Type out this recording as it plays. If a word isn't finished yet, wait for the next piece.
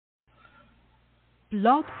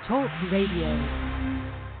Blog Talk Radio.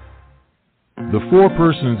 The Four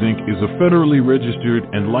Persons, Inc. is a federally registered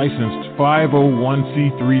and licensed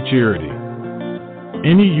 501c3 charity.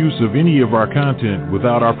 Any use of any of our content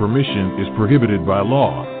without our permission is prohibited by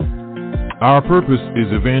law. Our purpose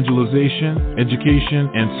is evangelization, education,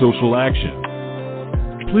 and social action.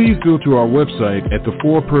 Please go to our website at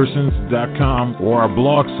thefourpersons.com or our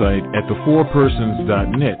blog site at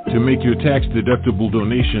thefourpersons.net to make your tax-deductible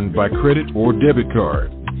donation by credit or debit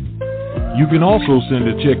card. You can also send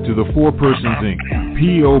a check to the Four Persons, Inc.,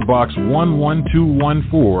 P.O. Box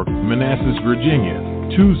 11214, Manassas, Virginia,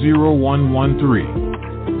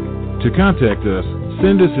 20113. To contact us,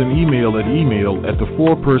 send us an email at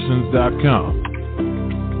thefourpersons.com.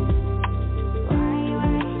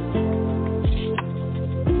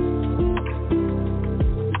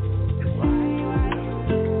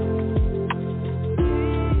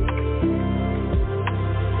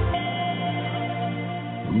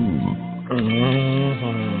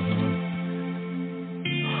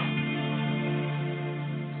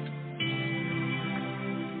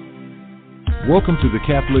 Welcome to the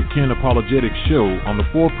Catholic Ken Apologetics show on the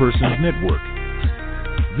Four Persons Network.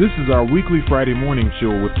 This is our weekly Friday morning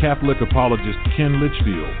show with Catholic apologist Ken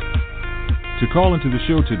Litchfield. To call into the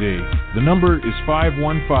show today, the number is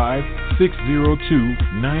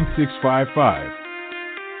 515-602-9655.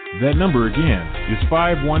 That number again is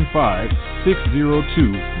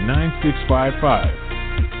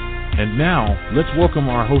 515-602-9655. And now, let's welcome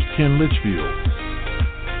our host Ken Litchfield.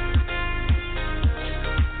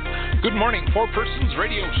 Good morning, Four Persons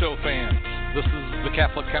Radio Show fans. This is the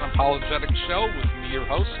Catholic Ken Apologetics Show with me, your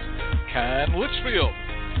host, Ken Litchfield.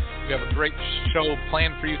 We have a great show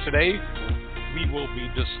planned for you today. We will be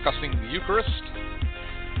discussing the Eucharist.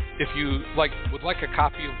 If you would like a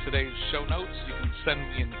copy of today's show notes, you can send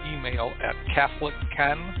me an email at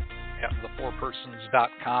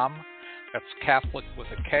catholicken@thefourpersons.com. That's Catholic with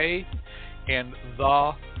a K, and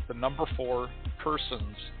the number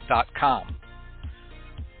 4persons.com.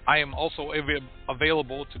 I am also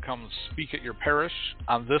available to come speak at your parish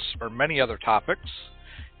on this or many other topics.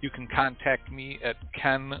 You can contact me at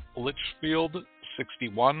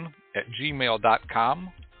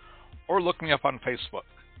kenlitchfield61@gmail.com or look me up on Facebook.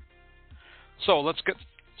 So let's get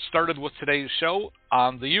started with today's show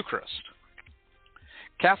on the Eucharist.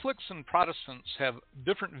 Catholics and Protestants have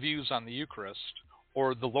different views on the Eucharist,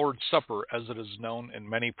 or the Lord's Supper as it is known in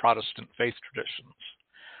many Protestant faith traditions.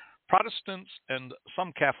 Protestants and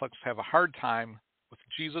some Catholics have a hard time with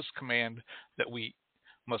Jesus' command that we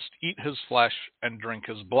must eat his flesh and drink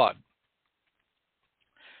his blood.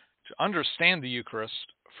 To understand the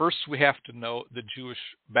Eucharist, first we have to know the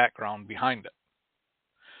Jewish background behind it.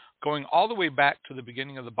 Going all the way back to the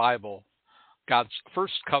beginning of the Bible, God's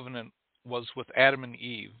first covenant was with Adam and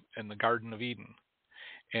Eve in the Garden of Eden.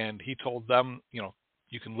 And he told them, you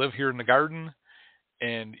can live here in the garden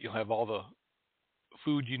and you'll have all the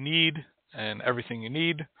food you need and everything you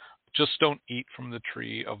need. Just don't eat from the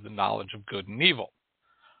tree of the knowledge of good and evil.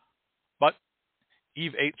 But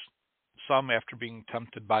Eve ate some after being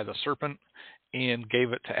tempted by the serpent and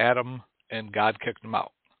gave it to Adam, and God kicked him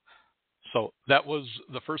out. So that was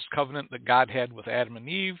the first covenant that God had with Adam and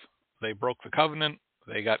Eve. They broke the covenant.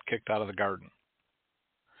 They got kicked out of the garden.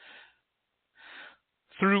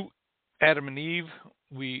 Through Adam and Eve,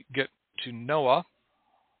 we get to Noah,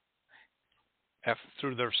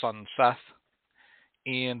 through their son Seth,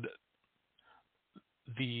 and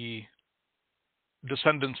the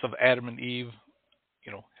descendants of Adam and Eve,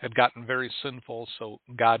 had gotten very sinful, so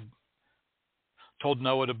God told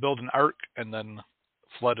Noah to build an ark and then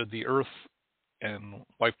flooded the earth and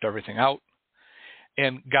wiped everything out.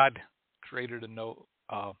 And God created a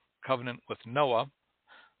covenant with Noah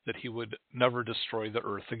that he would never destroy the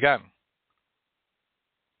earth again.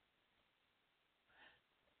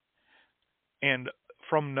 And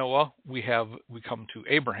from Noah, we come to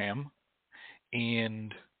Abraham,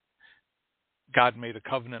 and God made a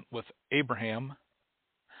covenant with Abraham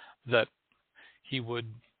that he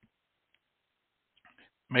would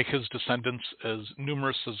make his descendants as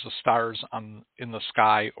numerous as the stars in the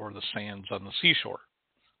sky or the sands on the seashore.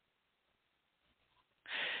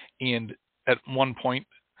 And at one point,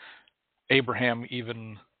 Abraham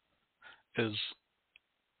even is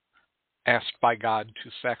asked by God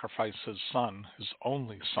to sacrifice his son, his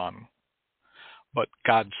only son, but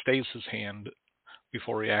God stays his hand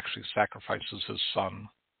before he actually sacrifices his son.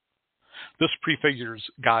 This prefigures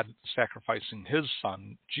God sacrificing his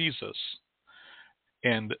son, Jesus,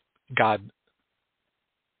 and God,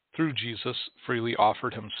 through Jesus, freely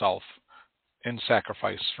offered himself in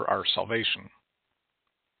sacrifice for our salvation.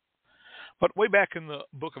 But way back in the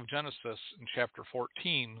book of Genesis, in chapter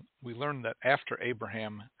 14, we learn that after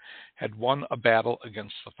Abraham had won a battle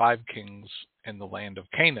against the 5 kings in the land of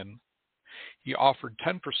Canaan, he offered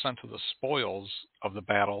 10% of the spoils of the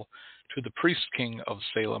battle to the priest king of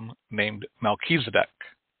Salem named Melchizedek.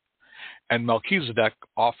 And Melchizedek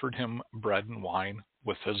offered him bread and wine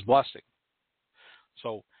with his blessing.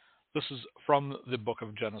 So this is from the book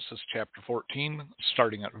of Genesis chapter 14,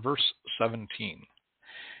 starting at verse 17.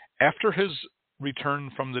 After his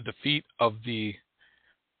return from the defeat of the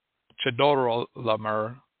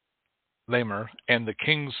Chedorlaomer and the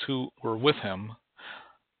kings who were with him,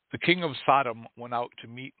 the king of Sodom went out to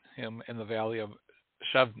meet him in the valley of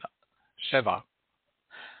Sheva,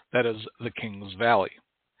 that is, the king's valley.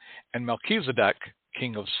 And Melchizedek,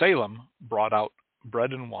 king of Salem, brought out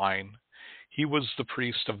bread and wine. He was the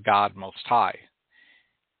priest of God Most High.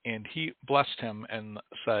 And he blessed him and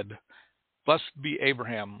said, "Blessed be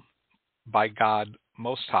Abraham by God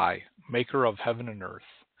Most High, maker of heaven and earth,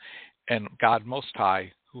 and God Most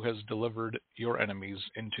High, who has delivered your enemies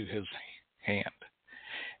into his hand."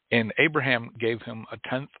 And Abraham gave him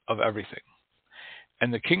 1/10 of everything.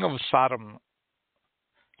 And the king of Sodom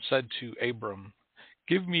said to Abram,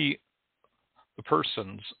 "Give me the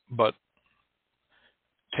persons, but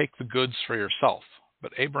take the goods for yourself."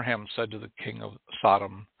 But Abraham said to the king of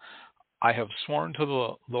Sodom, "I have sworn to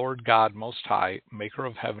the Lord God Most High, maker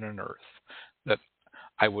of heaven and earth, that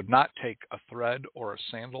I would not take a thread or a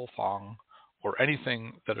sandal thong or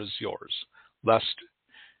anything that is yours, lest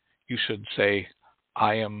you should say,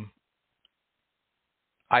 I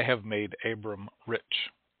have made Abram rich.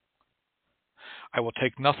 I will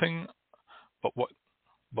take nothing but what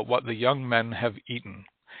the young men have eaten,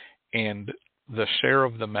 and the share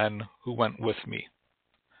of the men who went with me.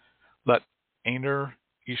 Let Aner,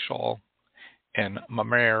 Eshol, and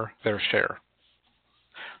Mamre their share."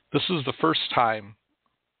 This is the first time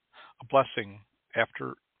a blessing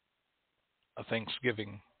after a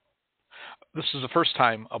Thanksgiving. This is the first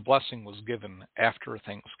time a blessing was given after a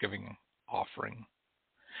Thanksgiving offering.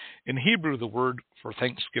 In Hebrew, the word for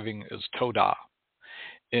Thanksgiving is Todah.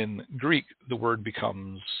 In Greek, the word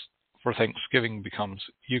for Thanksgiving becomes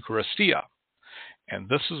Eucharistia, and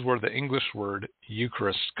this is where the English word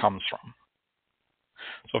Eucharist comes from.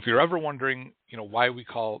 So if you're ever wondering, why we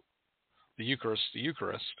call the Eucharist,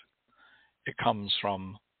 it comes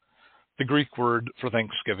from the Greek word for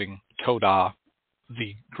Thanksgiving, Todah,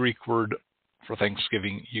 the Greek word for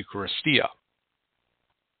Thanksgiving, Eucharistia.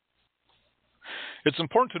 It's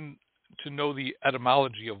important to know the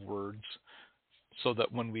etymology of words so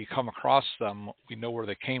that when we come across them, we know where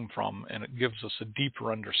they came from, and it gives us a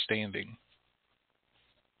deeper understanding.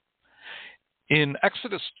 In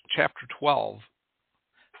Exodus chapter 12,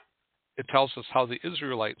 it tells us how the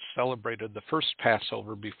Israelites celebrated the first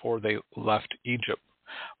Passover before they left Egypt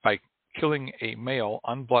by killing a male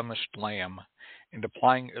unblemished lamb and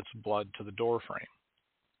applying its blood to the doorframe.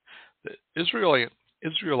 The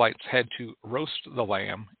Israelites had to roast the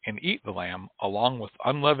lamb and eat the lamb along with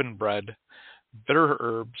unleavened bread, bitter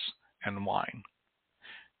herbs, and wine.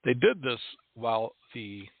 They did this while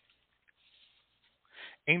the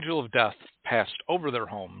angel of death passed over their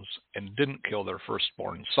homes and didn't kill their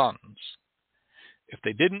firstborn sons. If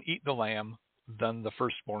they didn't eat the lamb, then the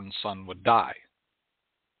firstborn son would die.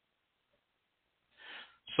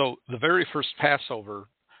 So the very first Passover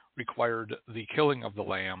required the killing of the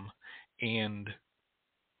lamb and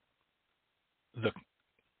the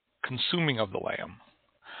consuming of the lamb.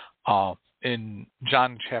 In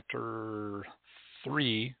John chapter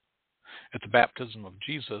 3, at the baptism of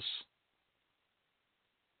Jesus,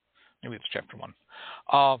 maybe it's chapter 1,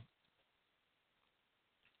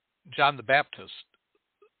 John the Baptist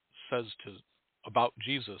says about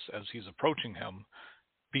Jesus as he's approaching him,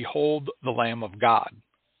 "Behold the Lamb of God."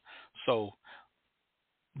 So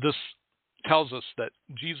this tells us that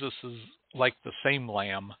Jesus is like the same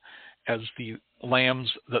lamb as the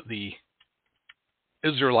lambs that the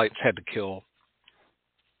Israelites had to kill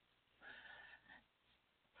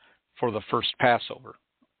for the first Passover.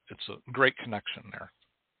 It's a great connection there.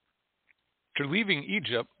 After leaving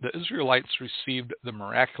Egypt, the Israelites received the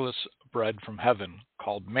miraculous bread from heaven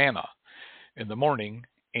called manna in the morning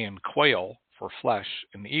and quail for flesh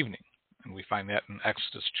in the evening. And we find that in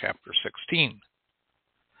Exodus chapter 16.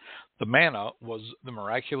 The manna was the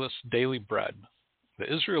miraculous daily bread.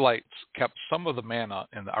 The Israelites kept some of the manna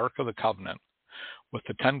in the Ark of the Covenant with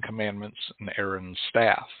the 10 Commandments and Aaron's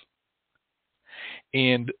staff.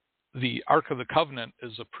 And the Ark of the Covenant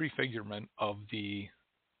is a prefigurement of the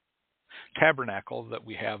tabernacle that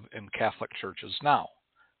we have in Catholic churches now,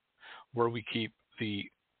 where we keep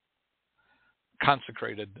the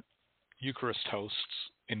consecrated Eucharist hosts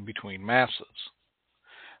in between Masses.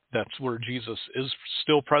 That's where Jesus is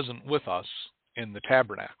still present with us in the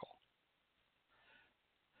tabernacle.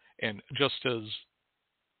 And just as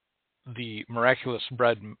the miraculous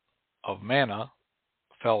bread of manna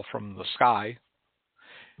fell from the sky,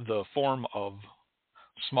 the form of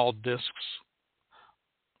small discs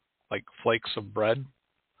like flakes of bread,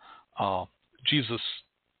 Jesus,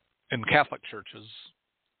 in Catholic churches,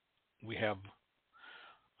 we have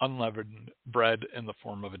unleavened bread in the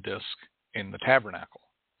form of a disc in the tabernacle.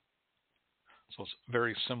 So it's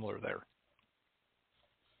very similar there.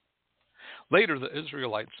 Later, the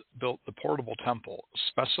Israelites built the portable temple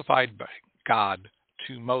specified by God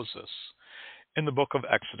to Moses in the book of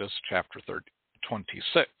Exodus, chapter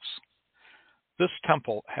 26. This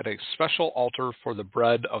temple had a special altar for the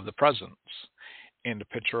bread of the presence and a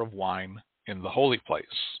pitcher of wine in the holy place.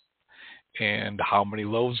 And how many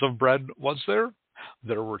loaves of bread was there?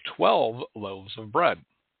 There were 12 loaves of bread,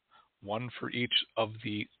 one for each of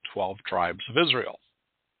the 12 tribes of Israel.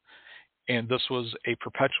 And this was a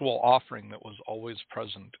perpetual offering that was always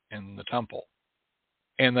present in the temple.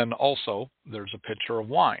 And then also, there's a pitcher of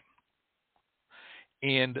wine.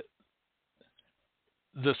 And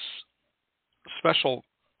this special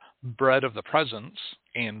bread of the presence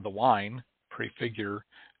and the wine prefigure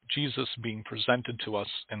Jesus being presented to us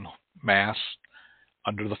in Mass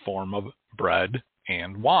under the form of bread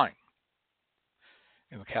and wine.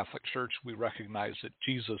 In the Catholic Church, we recognize that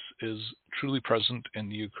Jesus is truly present in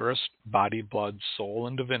the Eucharist, body, blood, soul,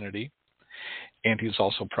 and divinity, and he's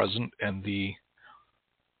also present in the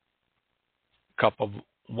cup of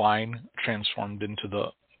wine transformed into the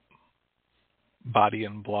body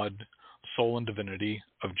and blood, soul, and divinity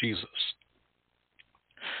of Jesus.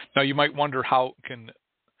 Now, you might wonder, how can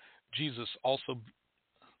Jesus'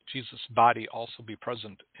 body also be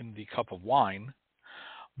present in the cup of wine?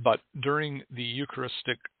 But during the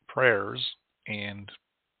Eucharistic prayers,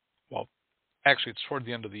 actually it's toward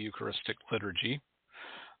the end of the Eucharistic liturgy,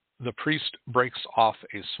 the priest breaks off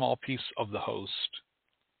a small piece of the host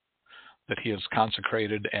that he has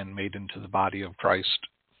consecrated and made into the body of Christ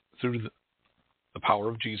through the power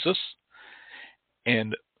of Jesus,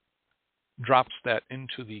 and drops that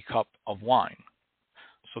into the cup of wine.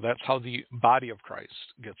 So that's how the body of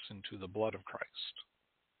Christ gets into the blood of Christ.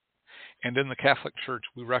 And in the Catholic Church,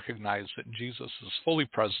 we recognize that Jesus is fully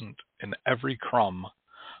present in every crumb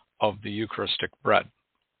of the Eucharistic bread.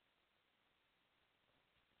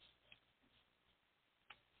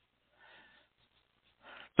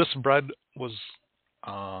 This bread was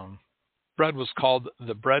called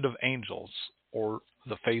the bread of angels, or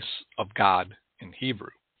the face of God in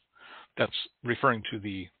Hebrew. That's referring to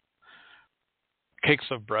the cakes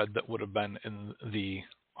of bread that would have been in the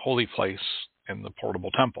holy place in the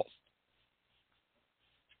portable temple.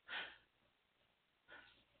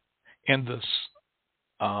 And this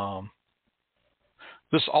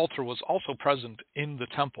altar was also present in the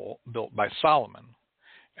temple built by Solomon,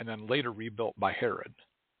 and then later rebuilt by Herod.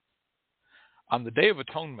 On the Day of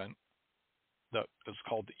Atonement, that is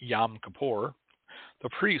called Yom Kippur, the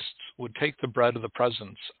priests would take the bread of the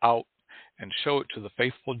presence out and show it to the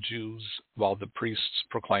faithful Jews while the priests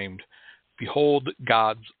proclaimed, "Behold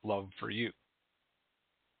God's love for you."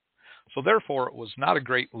 So therefore, it was not a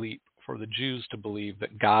great leap for the Jews to believe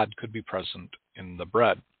that God could be present in the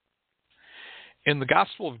bread. In the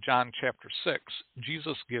Gospel of John chapter 6,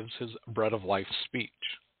 Jesus gives his bread of life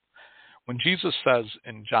speech. When Jesus says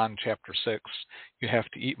in John chapter 6, "You have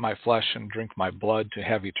to eat my flesh and drink my blood to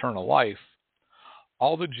have eternal life,"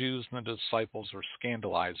 all the Jews and the disciples were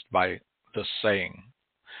scandalized by this saying.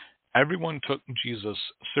 Everyone took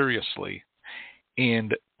Jesus seriously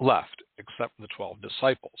and left except the 12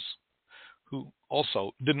 disciples, who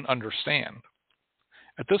also didn't understand.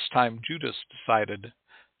 At this time, Judas decided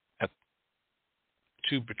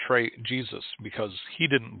to betray Jesus because he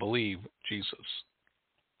didn't believe Jesus.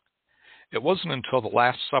 It wasn't until the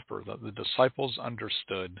Last Supper that the disciples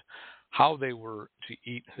understood how they were to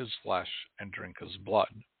eat his flesh and drink his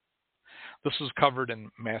blood. This is covered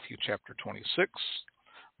in Matthew chapter 26,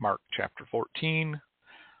 Mark chapter 14,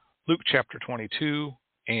 Luke chapter 22,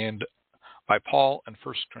 and by Paul in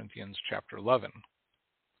 1 Corinthians chapter 11.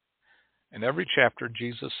 In every chapter,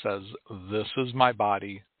 Jesus says, "This is my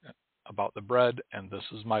body," about the bread, and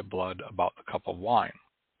 "this is my blood," about the cup of wine.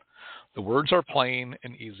 The words are plain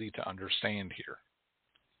and easy to understand here.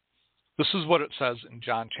 This is what it says in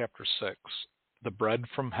John chapter 6, the bread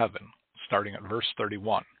from heaven, starting at verse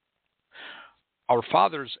 31. "Our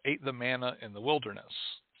fathers ate the manna in the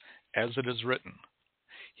wilderness, as it is written,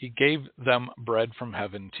 He gave them bread from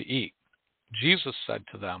heaven to eat. Jesus said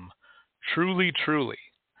to them, 'Truly, truly,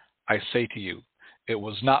 I say to you, it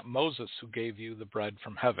was not Moses who gave you the bread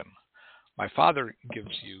from heaven. My Father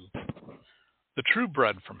gives you the true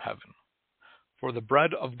bread from heaven. For the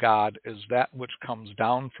bread of God is that which comes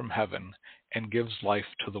down from heaven and gives life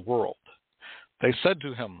to the world. They said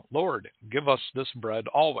to him, Lord, give us this bread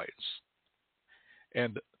always.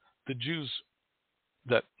 And the Jews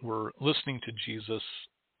that were listening to Jesus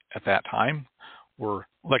at that time were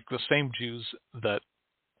like the same Jews that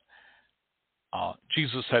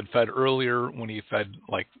Jesus had fed earlier when he fed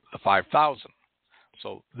like the 5,000.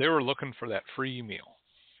 So they were looking for that free meal.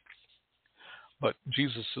 But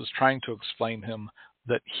Jesus is trying to explain him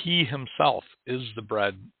that he himself is the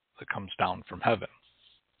bread that comes down from heaven.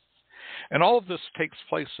 And all of this takes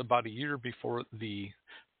place about a year before the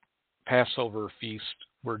Passover feast,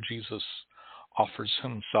 where Jesus offers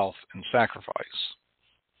himself in sacrifice.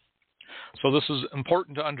 So this is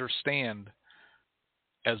important to understand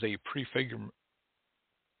as a prefigurement.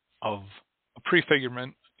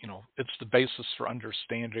 It's the basis for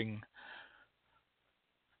understanding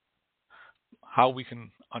how we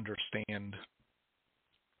can understand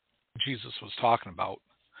Jesus was talking about.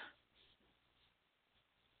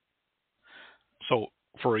 So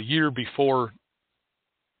for a year before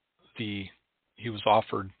he was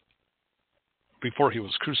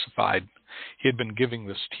crucified, he had been giving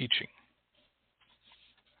this teaching.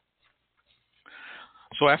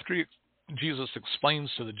 So after Jesus explains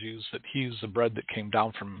to the Jews that he's the bread that came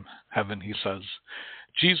down from heaven, he says,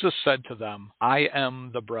 Jesus said to them, I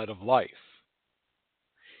am the bread of life.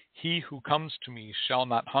 He who comes to me shall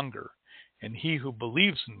not hunger, and he who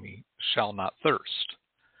believes in me shall not thirst.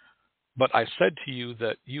 But I said to you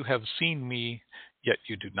that you have seen me, yet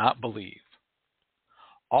you do not believe.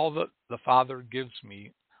 All that the Father gives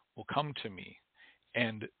me will come to me,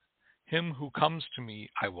 and him who comes to me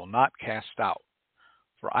I will not cast out.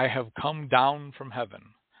 For I have come down from heaven,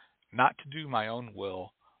 not to do my own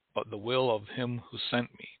will, but the will of him who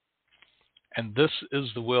sent me. And this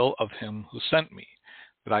is the will of him who sent me,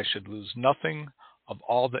 that I should lose nothing of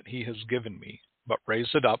all that he has given me, but raise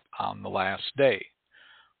it up on the last day.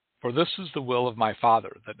 For this is the will of my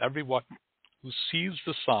Father, that everyone who sees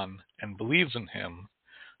the Son and believes in him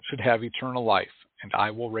should have eternal life, and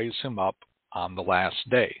I will raise him up on the last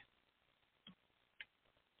day.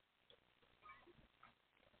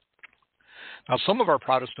 Now, some of our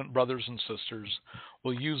Protestant brothers and sisters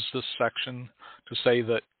will use this section to say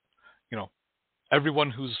that,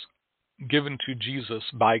 everyone who's given to Jesus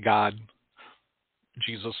by God,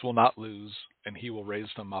 Jesus will not lose, and he will raise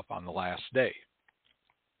them up on the last day.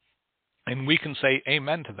 And we can say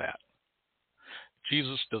amen to that.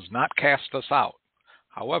 Jesus does not cast us out.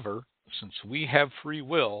 However, since we have free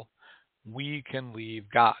will, we can leave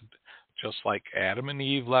God, just like Adam and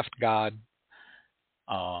Eve left God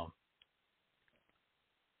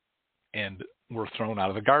and were thrown out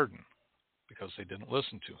of the garden because they didn't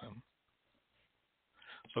listen to him.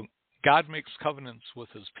 So God makes covenants with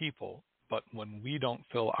his people, but when we don't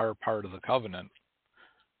fill our part of the covenant,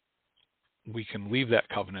 we can leave that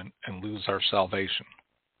covenant and lose our salvation.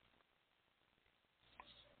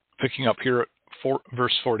 Picking up here at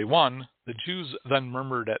verse 41, the Jews then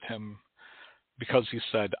murmured at him because he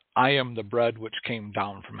said, I am the bread which came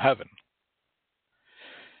down from heaven.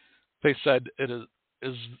 They said,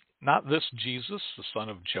 is not this Jesus, the son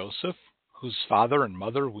of Joseph, whose father and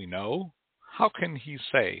mother we know? How can he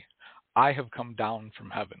say, I have come down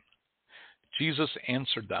from heaven? Jesus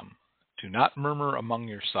answered them, do not murmur among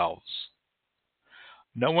yourselves.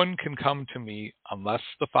 No one can come to me unless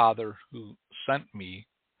the Father who sent me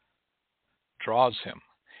draws him,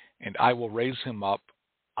 and I will raise him up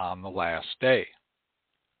on the last day.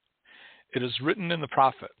 It is written in the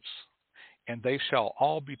prophets, and they shall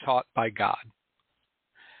all be taught by God.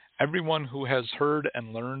 Everyone who has heard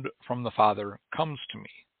and learned from the Father comes to me.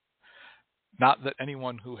 Not that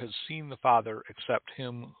anyone who has seen the Father except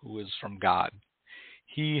him who is from God.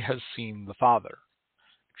 He has seen the Father.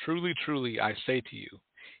 Truly, truly, I say to you,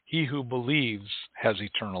 he who believes has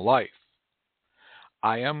eternal life.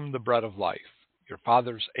 I am the bread of life. Your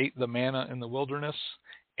fathers ate the manna in the wilderness,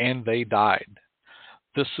 and they died.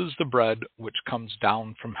 This is the bread which comes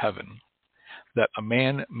down from heaven, that a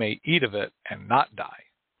man may eat of it and not die.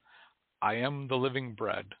 I am the living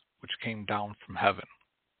bread which came down from heaven.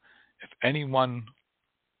 If anyone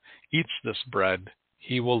eats this bread,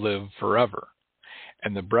 he will live forever.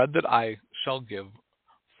 And the bread that I shall give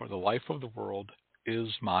for the life of the world is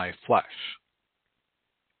my flesh.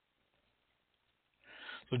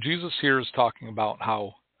 So Jesus here is talking about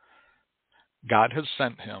how God has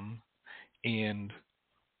sent him, and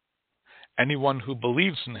anyone who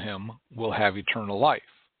believes in him will have eternal life.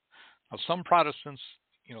 Now, some Protestants,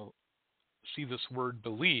 see this word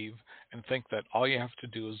believe and think that all you have to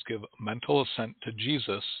do is give mental assent to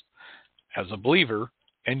Jesus as a believer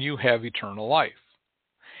and you have eternal life.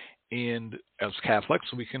 And as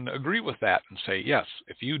Catholics, we can agree with that and say, yes,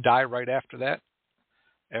 if you die right after that,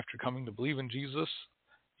 after coming to believe in Jesus,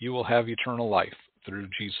 you will have eternal life through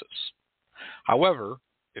Jesus. However,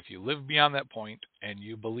 if you live beyond that point and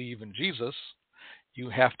you believe in Jesus, you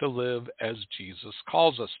have to live as Jesus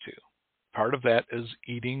calls us to. Part of that is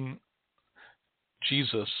eating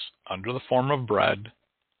Jesus under the form of bread,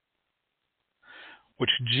 which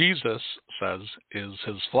Jesus says is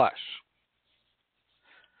his flesh.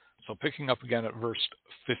 So picking up again at verse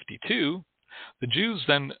 52, the Jews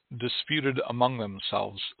then disputed among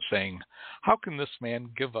themselves, saying, "How can this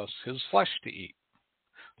man give us his flesh to eat?"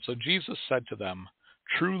 So Jesus said to them,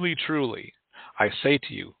 "Truly, truly, I say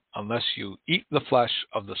to you, unless you eat the flesh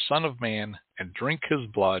of the Son of Man and drink his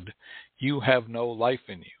blood, you have no life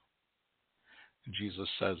in you." Jesus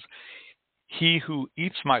says, "He who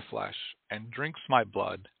eats my flesh and drinks my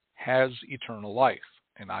blood has eternal life,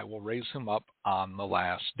 and I will raise him up on the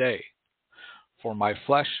last day. For my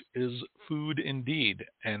flesh is food indeed,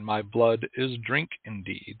 and my blood is drink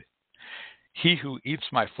indeed. He who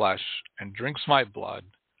eats my flesh and drinks my blood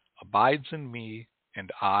abides in me,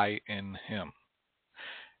 and I in him.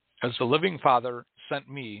 As the living Father sent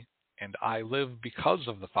me, and I live because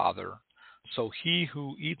of the Father, so he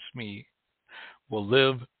who eats me will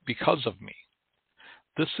live because of me.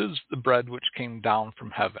 This is the bread which came down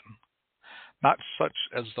from heaven, not such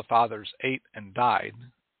as the fathers ate and died,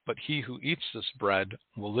 but he who eats this bread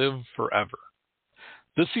will live forever."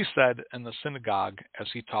 This he said in the synagogue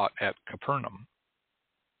as he taught at Capernaum.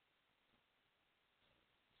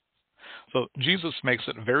 So Jesus makes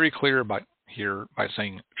it very clear by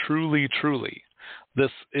saying, "Truly, truly,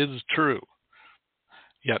 this is true."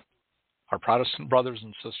 Yet our Protestant brothers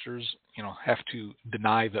and sisters, have to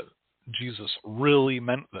deny that Jesus really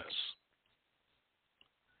meant this.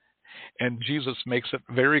 And Jesus makes it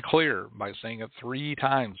very clear by saying it 3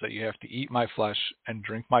 times that you have to eat my flesh and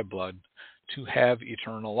drink my blood to have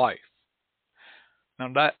eternal life.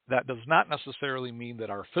 Now that does not necessarily mean that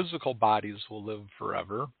our physical bodies will live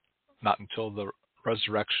forever, not until the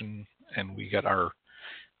resurrection and we get our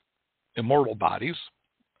immortal bodies.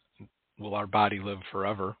 Will our body live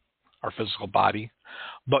forever, our physical body?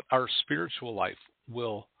 But our spiritual life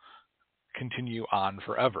will continue on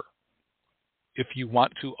forever. If you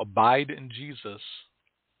want to abide in Jesus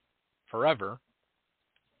forever,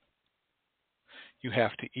 you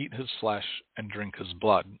have to eat his flesh and drink his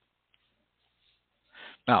blood.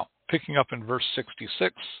 Now, picking up in verse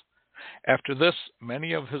 66, after this,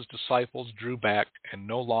 many of his disciples drew back and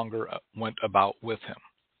no longer went about with him.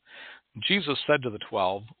 Jesus said to the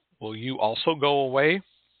 12, "Will you also go away?"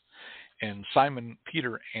 And Simon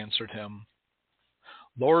Peter answered him,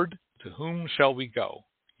 "Lord, to whom shall we go?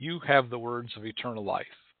 You have the words of eternal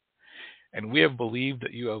life, and we have believed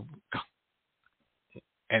and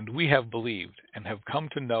have come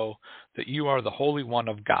to know that you are the Holy One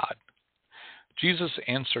of God." Jesus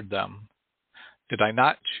answered them, "Did I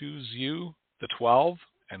not choose you, the 12,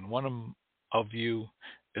 and one of you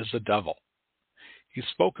is a devil?" He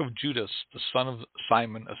spoke of Judas, the son of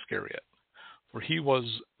Simon Iscariot, for he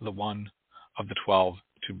was the one of the 12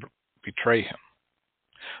 to betray him.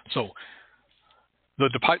 So the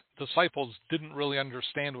disciples didn't really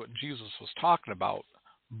understand what Jesus was talking about,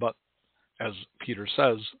 but as Peter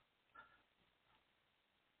says,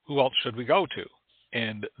 who else should we go to?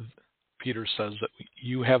 And Peter says that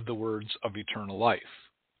you have the words of eternal life,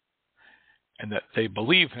 and that they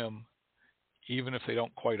believe him even if they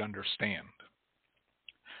don't quite understand.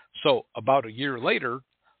 So about a year later,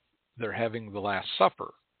 they're having the Last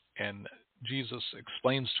Supper, and Jesus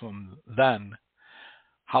explains to them then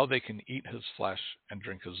how they can eat his flesh and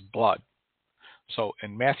drink his blood. So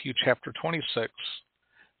in Matthew chapter 26,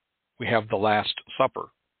 we have the Last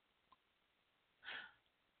Supper.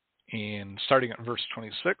 And starting at verse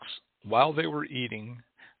 26, while they were eating,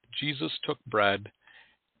 Jesus took bread,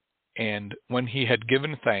 and when he had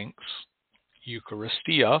given thanks,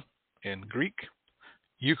 Eucharistia in Greek,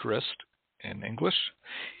 Eucharist in English,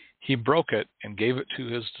 he broke it and gave it to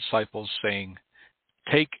his disciples, saying,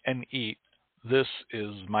 "Take and eat, this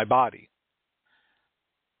is my body."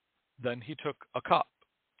 Then he took a cup,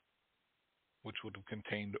 which would have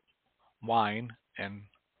contained wine and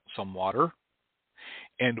some water,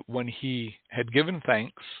 and when he had given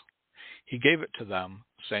thanks, he gave it to them,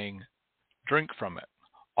 saying, "Drink from it,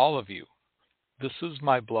 all of you. This is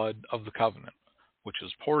my blood of the covenant, which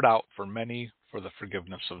is poured out for many for the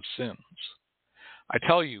forgiveness of sins. I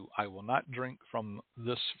tell you, I will not drink from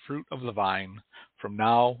this fruit of the vine from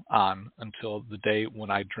now on until the day when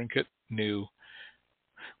I drink it new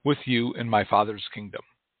with you in my Father's kingdom.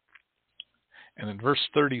 And in verse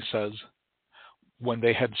 30 says, when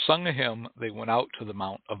they had sung a hymn, they went out to the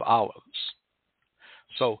Mount of Olives.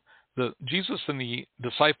 So Jesus and the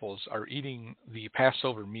disciples are eating the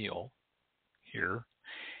Passover meal here,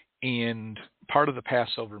 and part of the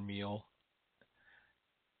Passover meal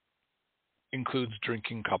includes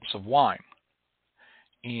drinking cups of wine.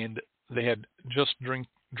 And they had just drank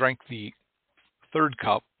the third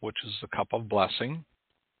cup, which is the cup of blessing,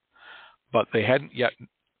 but they hadn't yet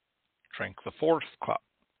drank the fourth cup.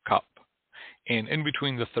 And in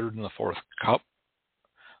between the third and the fourth cup,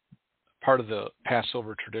 part of the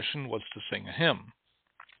Passover tradition was to sing a hymn.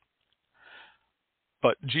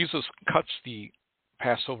 But Jesus cuts the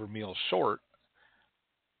Passover meal short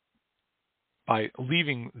by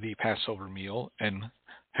leaving the Passover meal and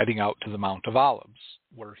heading out to the Mount of Olives,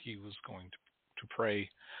 where he was going to pray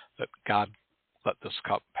that God let this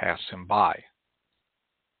cup pass him by.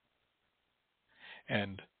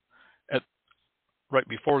 And right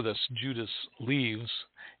before this, Judas leaves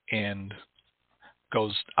and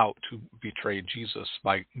goes out to betray Jesus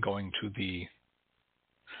by going to the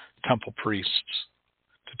temple priests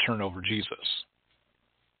to turn over Jesus.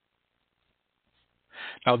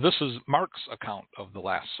 Now, this is Mark's account of the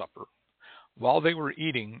Last Supper. While they were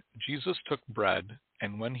eating, Jesus took bread,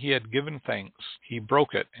 and when he had given thanks, he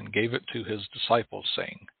broke it and gave it to his disciples,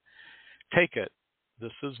 saying, "Take it,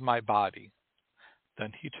 this is my body."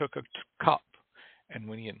 Then he took a cup, and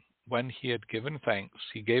when he had given thanks,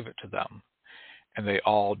 he gave it to them, and they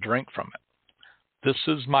all drank from it. "This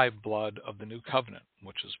is my blood of the new covenant,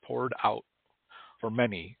 which is poured out for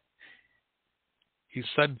many." He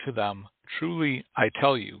said to them, "Truly I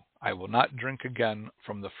tell you, I will not drink again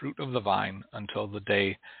from the fruit of the vine until the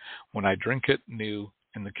day when I drink it new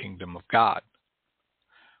in the kingdom of God."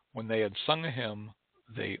 When they had sung a hymn,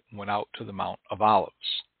 they went out to the Mount of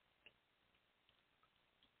Olives.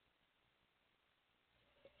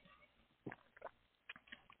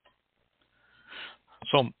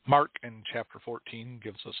 So Mark in chapter 14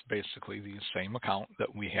 gives us basically the same account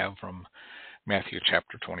that we have from Matthew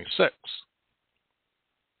chapter 26.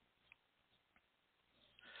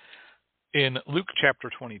 In Luke chapter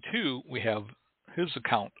 22, we have his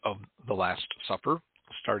account of the Last Supper,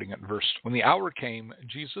 starting at verse. When the hour came,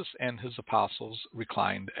 Jesus and his apostles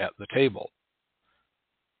reclined at the table.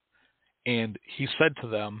 And he said to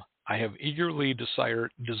them, "I have eagerly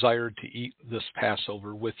desired to eat this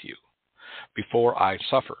Passover with you before I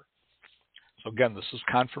suffer." So again, this is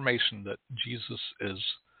confirmation that Jesus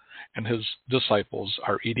and his disciples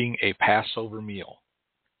are eating a Passover meal.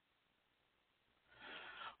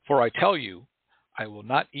 "For I tell you, I will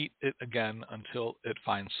not eat it again until it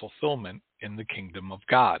finds fulfillment in the kingdom of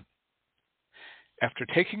God." After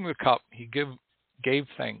taking the cup, he gave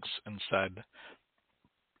thanks and said,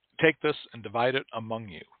 "Take this and divide it among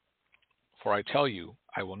you. For I tell you,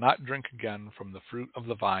 I will not drink again from the fruit of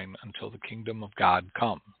the vine until the kingdom of God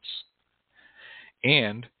comes."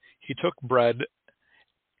 And he took bread,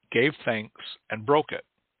 gave thanks, and broke it,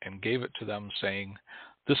 and gave it to them, saying,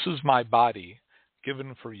 "This is my body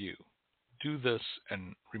given for you. Do this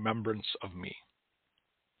in remembrance of me."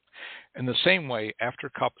 In the same way, after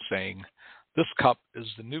cup, saying, "This cup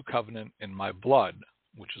is the new covenant in my blood,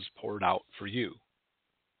 which is poured out for you."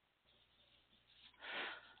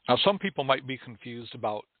 Now, some people might be confused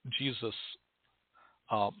about Jesus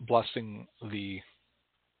blessing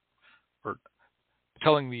or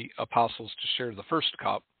telling the apostles to share the first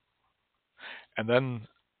cup, and then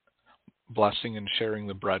blessing and sharing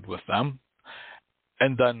the bread with them,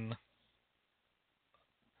 and then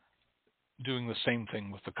doing the same thing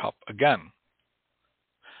with the cup again.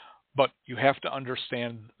 But you have to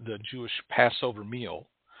understand the Jewish Passover meal.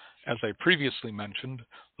 As I previously mentioned,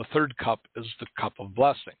 the third cup is the cup of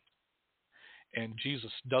blessing, and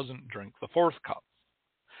Jesus doesn't drink the fourth cup.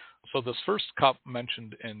 So this first cup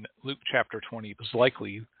mentioned in Luke chapter 20 is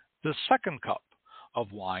likely the second cup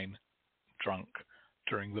of wine drunk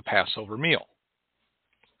during the Passover meal.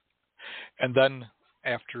 And then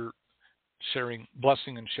after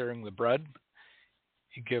blessing and sharing the bread,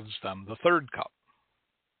 he gives them the third cup.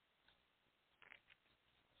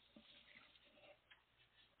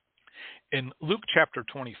 In Luke chapter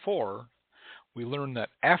 24, we learn that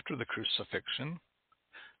after the crucifixion,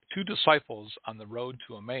 2 disciples on the road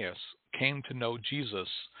to Emmaus came to know Jesus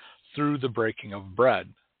through the breaking of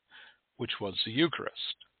bread, which was the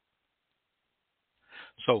Eucharist.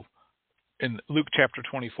 So in Luke chapter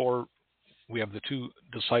 24, we have the 2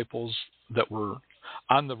 disciples that were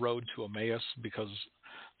on the road to Emmaus because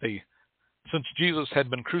since Jesus had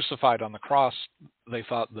been crucified on the cross, they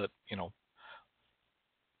thought that,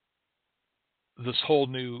 this whole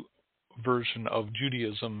new version of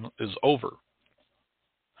Judaism is over.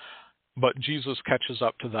 But Jesus catches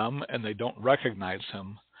up to them, and they don't recognize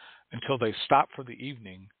him until they stop for the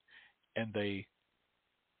evening and they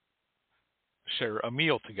share a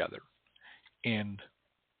meal together. And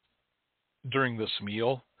during this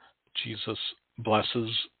meal, Jesus blesses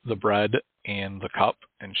the bread and the cup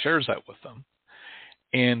and shares that with them.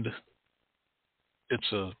 And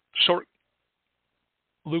it's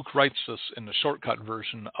Luke writes this in the shortcut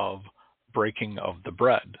version of breaking of the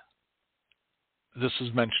bread. This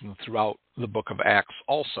is mentioned throughout the book of Acts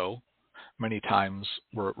also, many times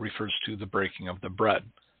where it refers to the breaking of the bread.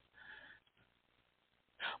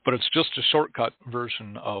 But it's just a shortcut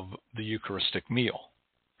version of the Eucharistic meal,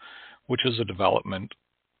 which is a development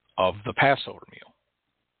of the Passover meal.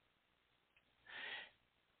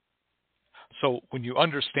 So when you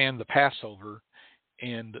understand the Passover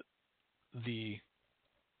and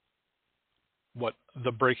what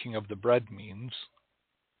the breaking of the bread means,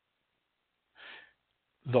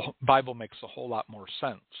 the Bible makes a whole lot more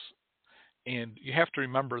sense. And you have to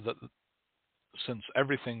remember that since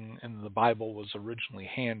everything in the Bible was originally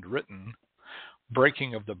handwritten,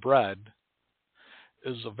 breaking of the bread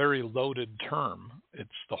is a very loaded term. It's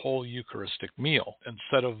the whole Eucharistic meal.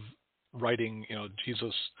 Instead of writing,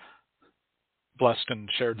 Jesus blessed and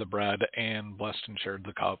shared the bread and blessed and shared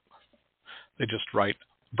the cup, they just write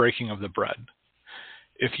breaking of the bread.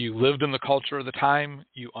 If you lived in the culture of the time,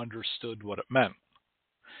 you understood what it meant.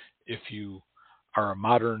 If you are a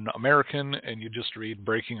modern American and you just read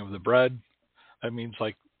breaking of the bread, that means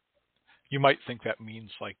you might think that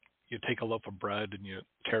means you take a loaf of bread and you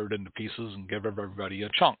tear it into pieces and give everybody a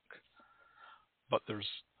chunk. But there's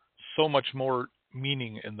so much more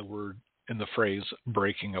meaning in the phrase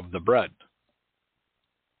breaking of the bread.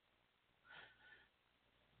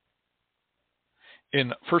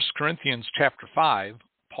 In 1 Corinthians chapter 5,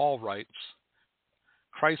 Paul writes,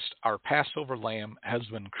 Christ, our Passover lamb, has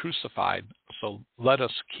been crucified, so let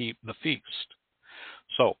us keep the feast.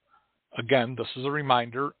 So, again, this is a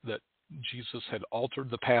reminder that Jesus had altered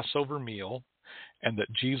the Passover meal and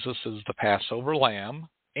that Jesus is the Passover lamb,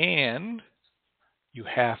 and you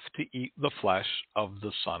have to eat the flesh of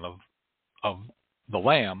the Son of the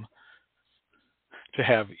Lamb to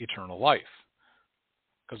have eternal life.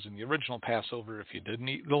 Because in the original Passover, if you didn't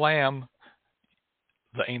eat the lamb,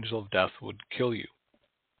 the angel of death would kill you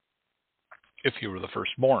if you were the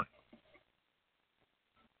firstborn.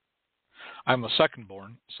 I'm a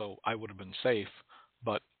secondborn, so I would have been safe,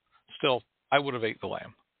 but still, I would have ate the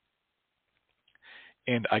lamb.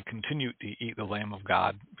 And I continue to eat the Lamb of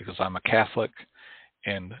God because I'm a Catholic,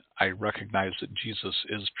 and I recognize that Jesus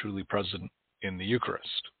is truly present in the Eucharist.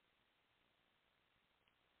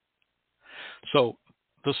 So,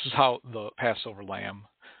 this is how the Passover lamb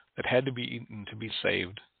that had to be eaten to be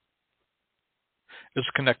saved is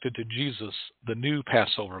connected to Jesus, the new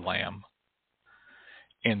Passover lamb,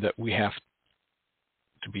 and that we have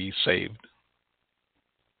to be saved.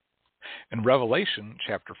 In Revelation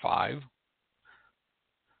chapter 5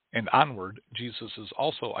 and onward, Jesus is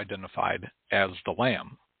also identified as the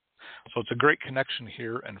Lamb. So it's a great connection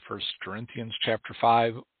here in 1 Corinthians chapter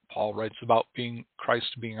 5. Paul writes about Christ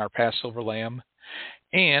being our Passover lamb.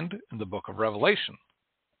 And in the book of Revelation,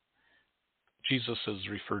 Jesus is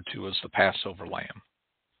referred to as the Passover lamb.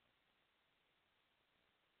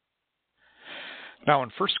 Now in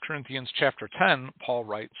 1 Corinthians chapter 10, Paul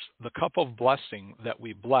writes, the cup of blessing that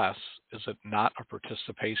we bless, is it not a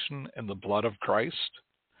participation in the blood of Christ?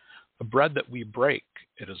 The bread that we break,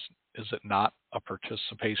 is it not a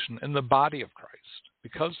participation in the body of Christ?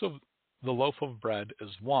 Because of the loaf of bread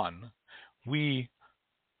is one, we,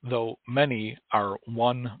 though many, are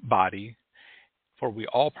one body, for we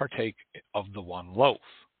all partake of the one loaf.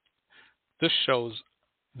 This shows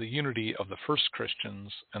the unity of the first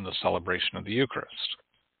Christians in the celebration of the Eucharist.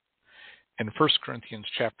 In 1 Corinthians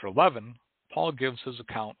chapter 11, Paul gives his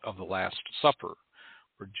account of the Last Supper,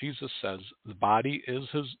 where Jesus says the bread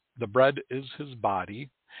is his body,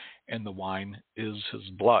 and the wine is his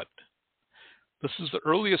blood. This is the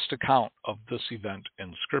earliest account of this event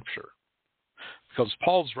in Scripture, because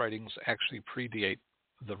Paul's writings actually predate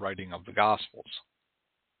the writing of the Gospels.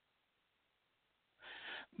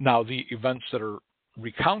 Now, the events that are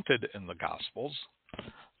recounted in the Gospels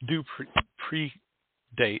do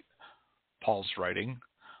predate Paul's writing,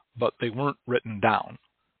 but they weren't written down.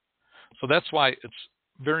 So that's why it's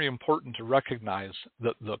very important to recognize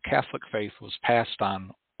that the Catholic faith was passed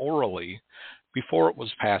on orally before it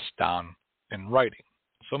was passed down in writing.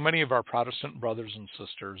 So many of our Protestant brothers and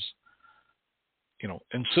sisters,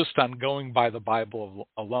 insist on going by the Bible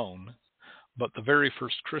alone, but the very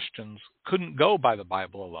first Christians couldn't go by the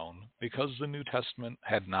Bible alone because the New Testament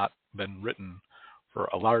had not been written for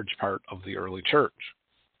a large part of the early church.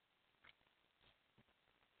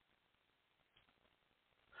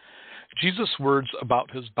 Jesus' words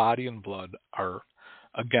about his body and blood are,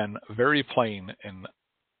 again, very plain in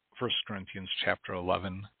 1 Corinthians chapter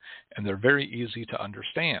 11, and they're very easy to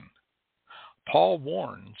understand. Paul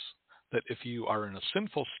warns that if you are in a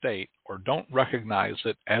sinful state or don't recognize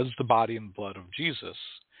it as the body and blood of Jesus,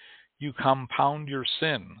 you compound your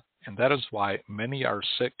sin, and that is why many are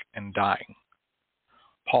sick and dying.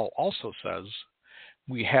 Paul also says,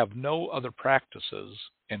 we have no other practices,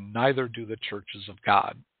 and neither do the churches of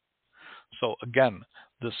God. So again,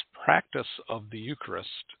 this practice of the Eucharist,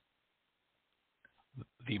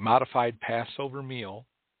 the modified Passover meal,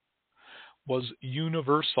 was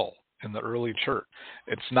universal in the early church.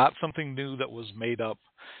 It's not something new that was made up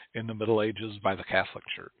in the Middle Ages by the Catholic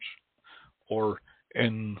Church or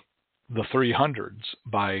in the 300s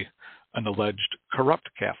by an alleged corrupt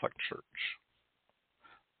Catholic Church.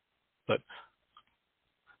 But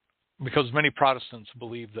because many Protestants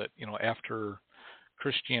believe that, after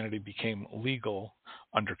Christianity became legal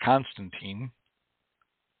under Constantine,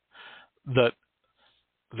 that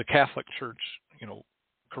the Catholic Church,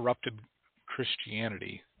 corrupted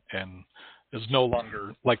Christianity and is no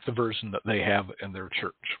longer like the version that they have in their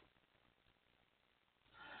church.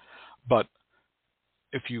 But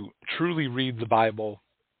if you truly read the Bible,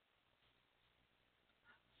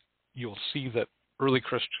 you'll see that early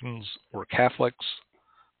Christians were Catholics,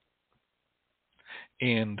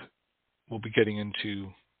 and we'll be getting into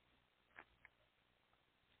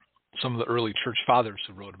some of the early church fathers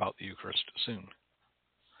who wrote about the Eucharist soon.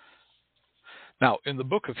 Now, in the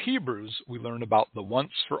book of Hebrews, we learn about the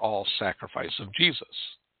once-for-all sacrifice of Jesus.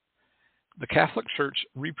 The Catholic Church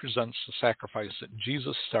represents the sacrifice that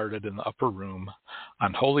Jesus started in the upper room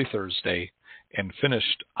on Holy Thursday and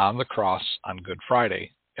finished on the cross on Good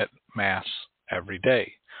Friday at Mass every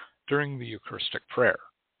day during the Eucharistic prayer.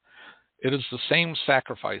 It is the same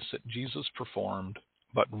sacrifice that Jesus performed,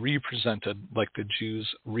 but represented like the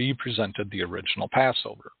Jews represented the original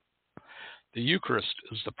Passover. The Eucharist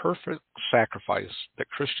is the perfect sacrifice that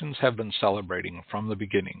Christians have been celebrating from the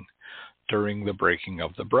beginning during the breaking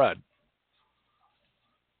of the bread.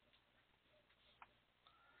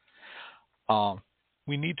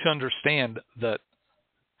 We need to understand that,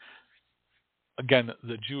 again,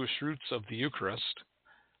 the Jewish roots of the Eucharist,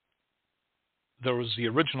 there was the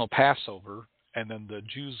original Passover, and then the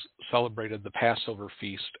Jews celebrated the Passover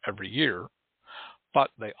feast every year, but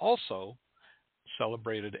they also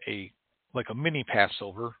celebrated a mini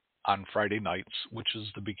Passover on Friday nights, which is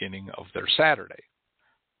the beginning of their Saturday.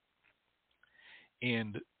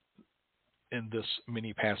 And in this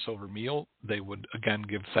mini Passover meal, they would again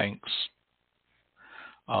give thanks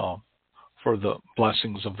for the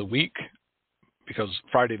blessings of the week, because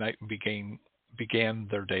Friday night began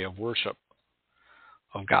their day of worship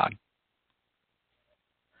of God.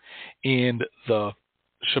 And the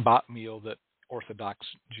Shabbat meal that Orthodox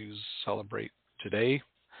Jews celebrate today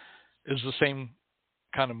is the same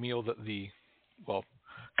kind of meal that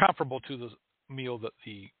comparable to the meal that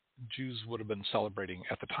the Jews would have been celebrating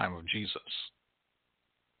at the time of Jesus.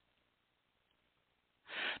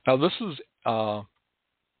 Now, this is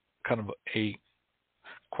kind of a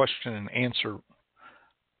question and answer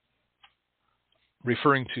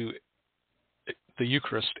referring to the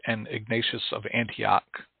Eucharist and Ignatius of Antioch.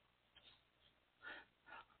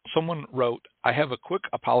 Someone wrote, I have a quick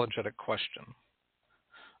apologetic question.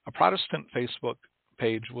 A Protestant Facebook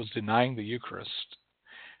page was denying the Eucharist,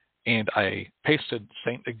 and I pasted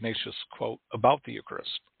St. Ignatius' quote about the Eucharist.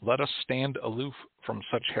 Let us stand aloof from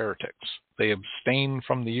such heretics. They abstain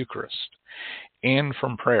from the Eucharist and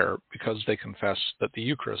from prayer because they confess that the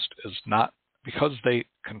Eucharist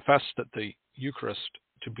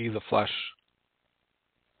to be the flesh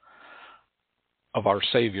of our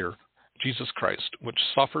Savior, Jesus Christ, which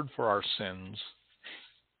suffered for our sins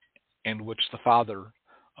and which the Father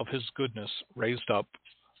of his goodness raised up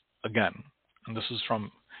again. And this is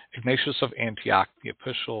from Ignatius of Antioch, the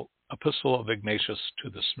Epistle of Ignatius to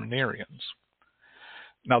the Smyrnians.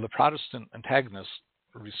 Now the Protestant antagonist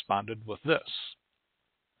responded with this.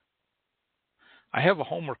 I have a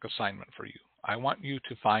homework assignment for you. I want you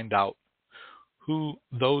to find out who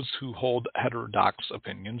those who hold heterodox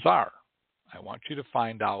opinions are. I want you to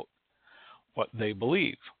find out what they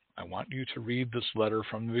believe. I want you to read this letter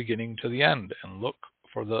from the beginning to the end and look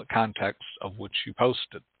for the context of which you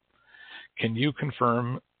posted. Can you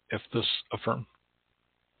confirm if this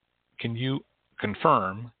can you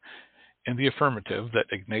confirm in the affirmative that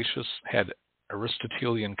Ignatius had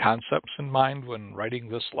Aristotelian concepts in mind when writing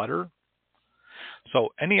this letter? So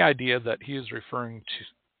any idea that he is referring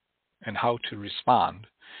to and how to respond,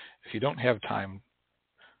 if you don't have time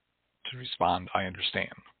to respond, I understand.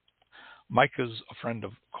 Mike is a friend,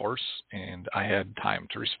 of course, and I had time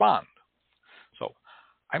to respond. So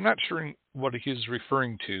I'm not sure what he's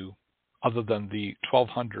referring to other than the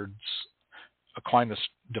 1200s Aquinas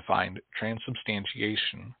defined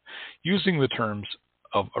transubstantiation using the terms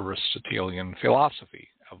of Aristotelian philosophy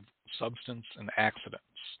of substance and accidents.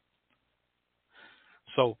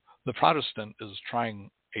 So the Protestant is trying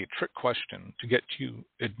a trick question to get you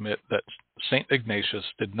to admit that St. Ignatius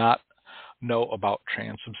did not know about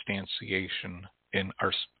transubstantiation in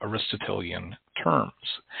Aristotelian terms,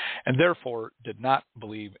 and therefore did not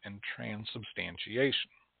believe in transubstantiation.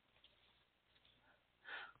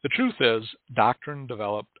 The truth is, doctrine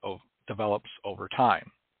develops over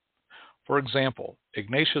time. For example,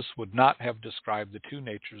 Ignatius would not have described the two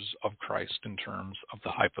natures of Christ in terms of the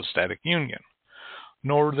hypostatic union,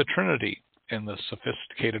 nor the Trinity in the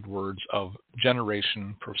sophisticated words of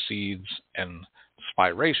generation, proceeds, and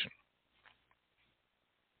spiration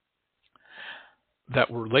that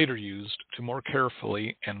were later used to more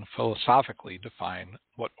carefully and philosophically define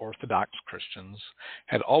what Orthodox Christians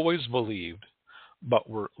had always believed, but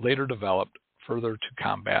were later developed further to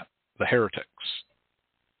combat the heretics.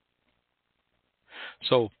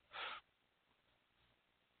 So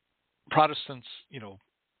Protestants,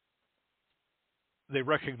 they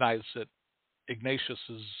recognize that Ignatius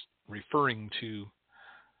is referring to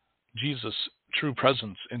Jesus' true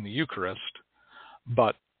presence in the Eucharist,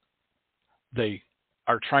 but they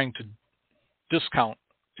are trying to discount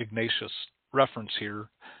Ignatius' reference here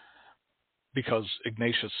because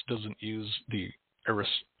Ignatius doesn't use the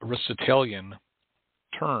Aristotelian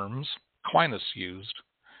terms Aquinas used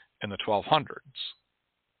in the 1200s.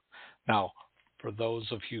 Now, for those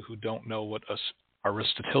of you who don't know what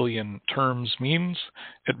Aristotelian terms means,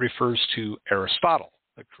 it refers to Aristotle,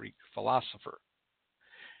 the Greek philosopher.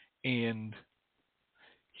 And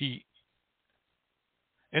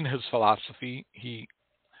in his philosophy, he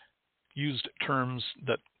used terms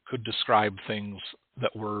that could describe things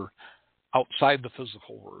that were outside the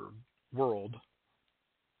physical world,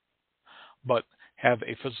 but have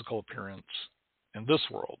a physical appearance in this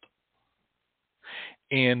world.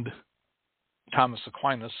 And Thomas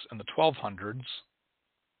Aquinas in the 1200s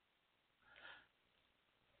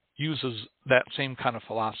uses that same kind of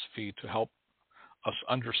philosophy to help us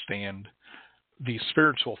understand the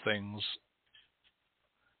spiritual things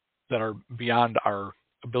that are beyond our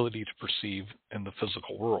ability to perceive in the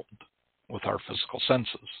physical world with our physical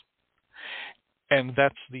senses. And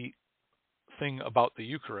that's the thing about the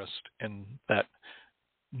Eucharist, in that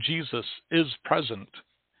Jesus is present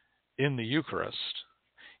in the Eucharist,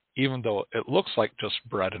 even though it looks like just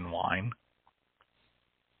bread and wine.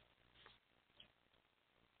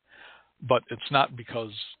 But it's not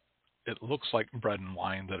because it looks like bread and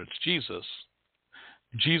wine that it's Jesus.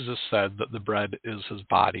 Jesus said that the bread is his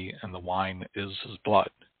body and the wine is his blood.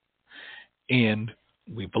 And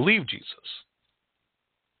we believe Jesus.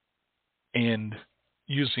 And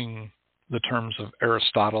using the terms of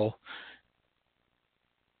Aristotle,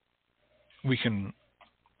 we can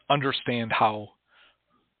understand how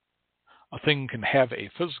a thing can have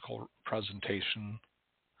a physical presentation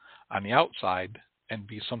on the outside and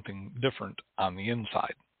be something different on the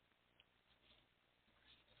inside.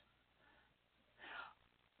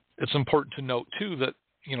 It's important to note, too, that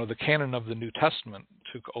the canon of the New Testament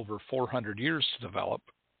took over 400 years to develop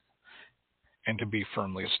and to be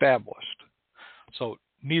firmly established. So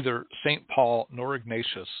neither St. Paul nor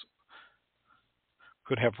Ignatius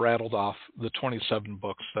could have rattled off the 27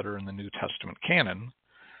 books that are in the New Testament canon,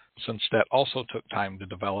 since that also took time to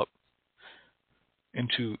develop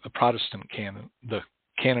into the Protestant canon, the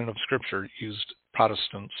canon of Scripture used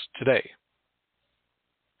Protestants today.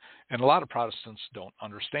 And a lot of Protestants don't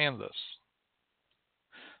understand this.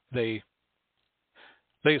 They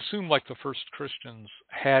assume, like the first Christians,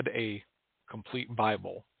 had a complete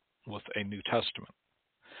Bible with a New Testament.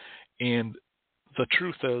 And the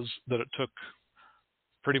truth is that it took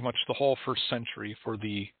pretty much the whole first century for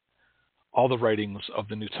all the writings of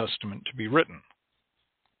the New Testament to be written.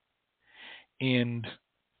 And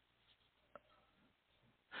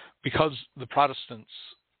because the Protestants,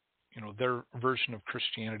 their version of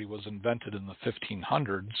Christianity was invented in the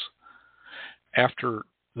 1500s, after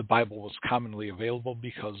the Bible was commonly available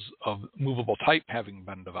because of movable type having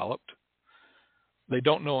been developed, they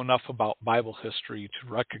don't know enough about Bible history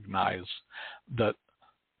to recognize that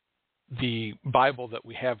the Bible that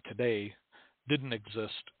we have today didn't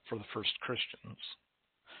exist for the first Christians.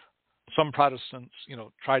 Some Protestants,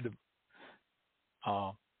 try to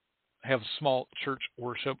have small church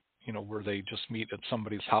worship, where they just meet at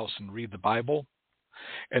somebody's house and read the Bible,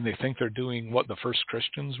 and they think they're doing what the first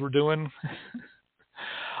Christians were doing.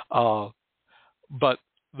 But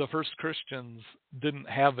the first Christians didn't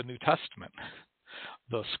have a New Testament.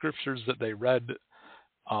 The scriptures that they read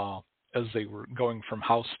as they were going from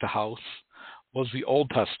house to house was the Old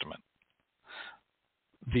Testament.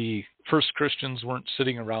 The first Christians weren't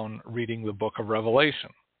sitting around reading the book of Revelation.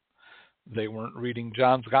 They weren't reading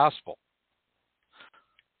John's Gospel.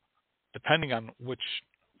 Depending on which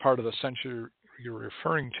part of the century you're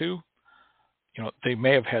referring to, they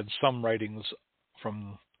may have had some writings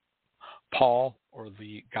from Paul or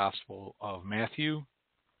the Gospel of Matthew.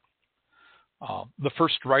 The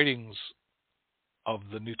first writings of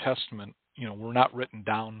the New Testament, were not written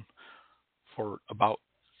down for about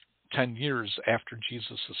 10 years after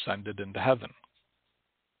Jesus ascended into heaven.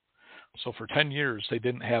 So for 10 years, they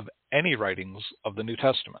didn't have any writings of the New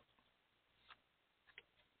Testament.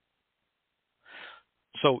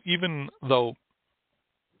 So even though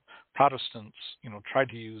Protestants, tried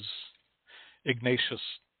to use Ignatius'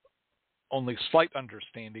 only slight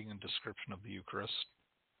understanding and description of the Eucharist,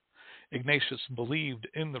 Ignatius believed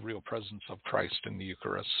in the real presence of Christ in the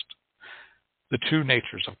Eucharist, the two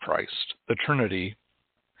natures of Christ, the Trinity,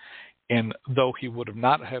 and though he would have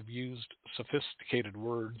not have used sophisticated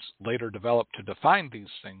words later developed to define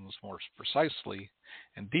these things more precisely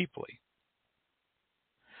and deeply,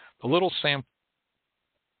 the little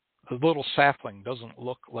sapling doesn't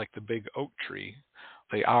look like the big oak tree.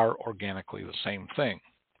 They are organically the same thing.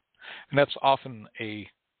 And that's often an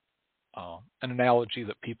analogy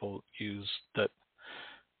that people use, that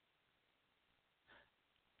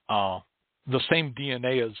the same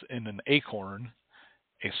DNA is in an acorn,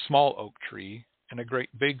 a small oak tree, and a great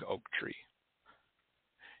big oak tree.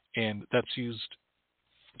 And that's used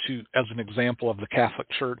as an example of the Catholic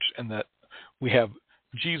Church, in that we have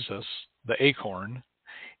Jesus, the acorn,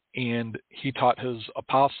 and he taught his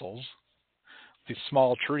apostles the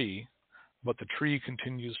small tree, but the tree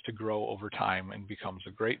continues to grow over time and becomes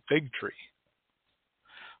a great big tree.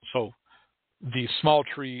 So the small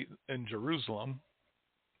tree in Jerusalem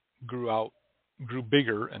grew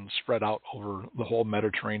bigger and spread out over the whole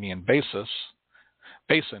Mediterranean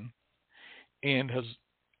basin, and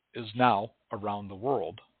is now around the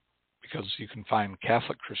world, because you can find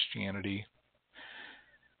Catholic Christianity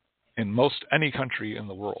in most any country in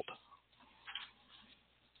the world.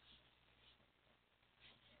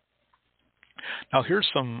 Now here's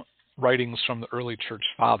some writings from the early church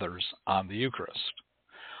fathers on the Eucharist.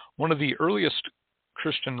 One of the earliest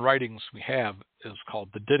Christian writings we have is called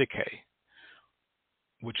the Didache,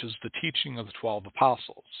 which is the teaching of the 12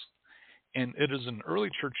 apostles. And it is an early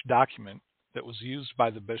church document that was used by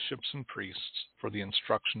the bishops and priests for the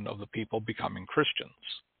instruction of the people becoming Christians.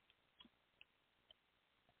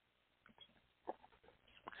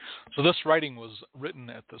 So this writing was written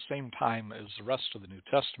at the same time as the rest of the New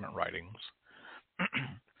Testament writings,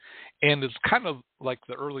 and it's kind of like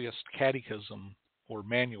the earliest catechism or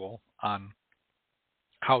manual on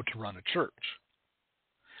how to run a church.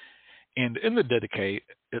 And in the Didache,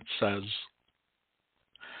 it says,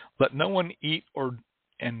 "Let no one eat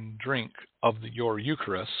and drink of your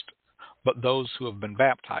Eucharist, but those who have been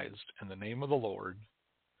baptized in the name of the Lord.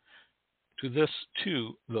 To this,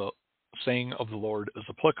 too, the saying of the Lord is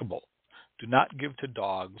applicable. Do not give to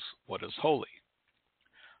dogs what is holy."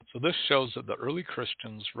 So this shows that the early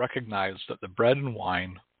Christians recognized that the bread and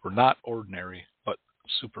wine were not ordinary, but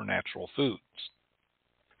supernatural foods.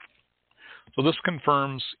 So this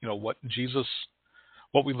confirms,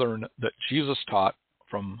 what we learn that Jesus taught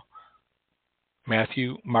from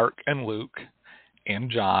Matthew, Mark, and Luke,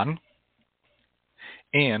 and John,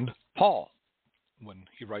 and Paul, when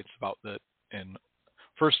he writes about that in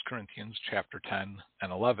 1 Corinthians chapter 10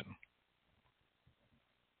 and 11.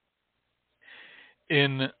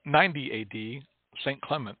 In 90 AD, St.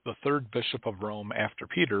 Clement, the third bishop of Rome after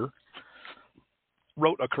Peter,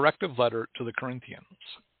 wrote a corrective letter to the Corinthians.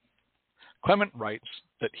 Clement writes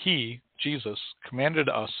that he, Jesus, commanded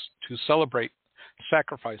us to celebrate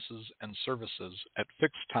sacrifices and services at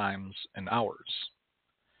fixed times and hours.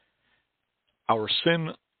 Our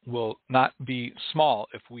sin will not be small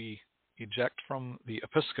if we eject from the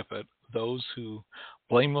episcopate those who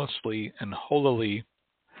blamelessly and holily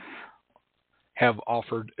have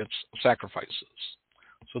offered its sacrifices.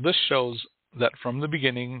 So this shows that from the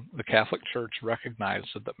beginning, the Catholic Church recognized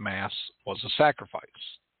that the Mass was a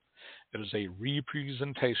sacrifice. It is a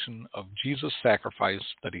representation of Jesus' sacrifice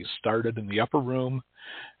that he started in the upper room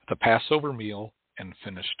at the Passover meal and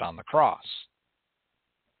finished on the cross.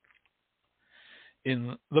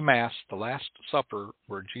 In the Mass, the Last Supper,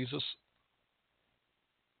 where Jesus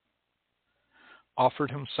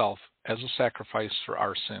offered himself as a sacrifice for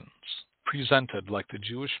our sins, presented like the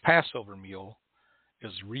Jewish Passover meal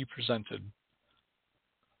is represented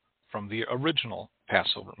from the original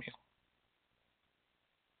Passover meal.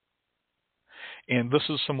 And this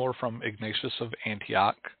is some more from Ignatius of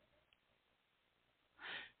Antioch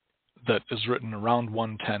that is written around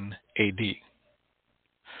 110 AD.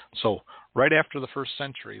 So right after the first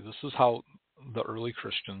century, this is how the early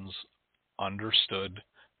Christians understood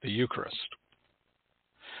the Eucharist.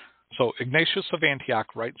 So Ignatius of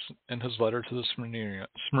Antioch writes in his letter to the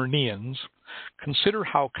Smyrnians, "Consider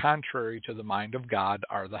how contrary to the mind of God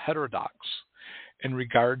are the heterodox in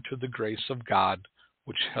regard to the grace of God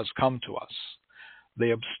which has come to us.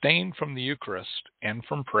 They abstain from the Eucharist and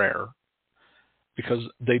from prayer because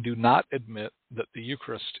they do not admit that the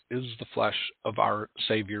Eucharist is the flesh of our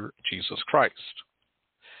Savior Jesus Christ."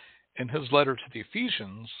 In his letter to the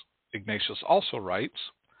Ephesians, Ignatius also writes,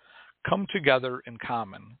 "Come together in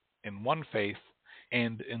common, in one faith,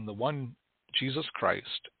 and in the one Jesus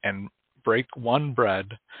Christ, and break one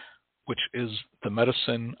bread, which is the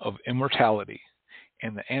medicine of immortality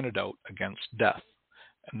and the antidote against death,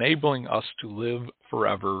 enabling us to live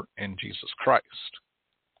forever in Jesus Christ."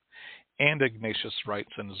 And Ignatius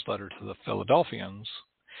writes in his letter to the Philadelphians,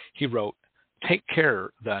 he wrote, "Take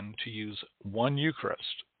care then to use one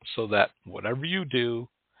Eucharist, so that whatever you do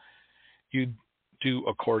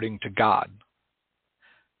according to God.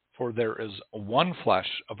 For there is one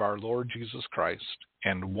flesh of our Lord Jesus Christ,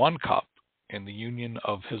 and one cup in the union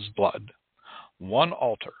of his blood, one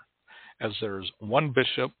altar, as there is one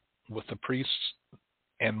bishop with the priests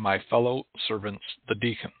and my fellow servants, the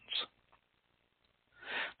deacons."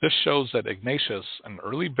 This shows that Ignatius, an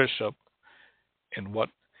early bishop in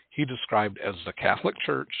what he described as the Catholic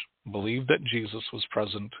Church, believed that Jesus was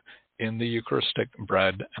present in the Eucharistic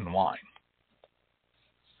bread and wine.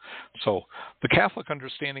 So the Catholic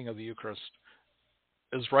understanding of the Eucharist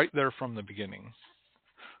is right there from the beginning.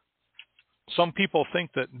 Some people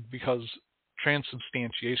think that because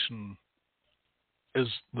transubstantiation is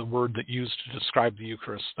the word that used to describe the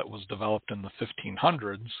Eucharist that was developed in the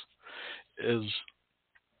 1500s is,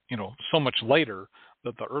 so much later,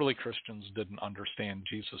 that the early Christians didn't understand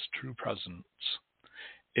Jesus' true presence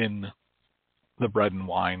in the bread and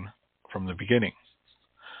wine from the beginning.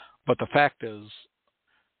 But the fact is,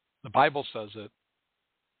 the Bible says it,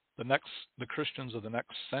 the Christians of the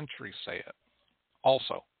next century say it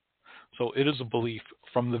also. So it is a belief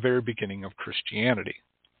from the very beginning of Christianity.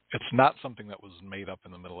 It's not something that was made up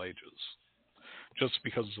in the Middle Ages, just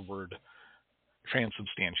because the word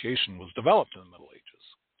transubstantiation was developed in the Middle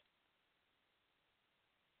Ages.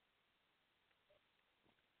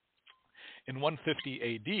 In 150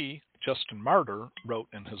 AD, Justin Martyr wrote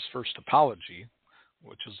in his first apology,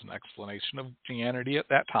 which is an explanation of Christianity at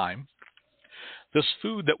that time, "This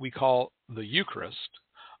food that we call the Eucharist,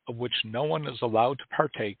 of which no one is allowed to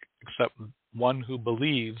partake except one who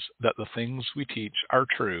believes that the things we teach are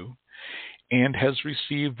true, and has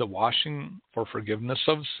received the washing for forgiveness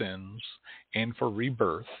of sins and for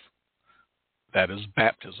rebirth, that is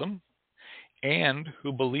baptism, and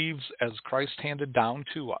who believes as Christ handed down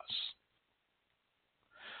to us.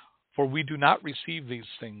 For we do not receive these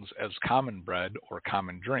things as common bread or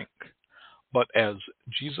common drink, but as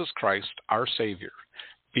Jesus Christ, our Savior,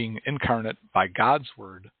 being incarnate by God's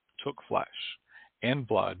word, took flesh and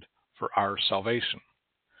blood for our salvation.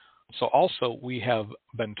 So also we have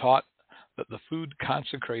been taught that the food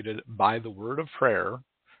consecrated by the word of prayer,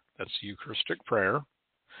 that's Eucharistic prayer,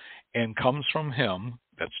 and comes from him,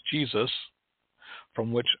 that's Jesus,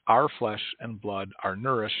 from which our flesh and blood are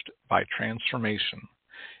nourished by transformation,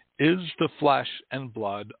 is the flesh and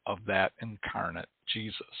blood of that incarnate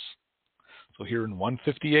Jesus." So here in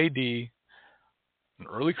 150 AD, an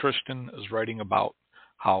early Christian is writing about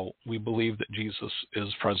how we believe that Jesus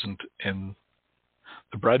is present in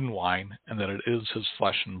the bread and wine and that it is his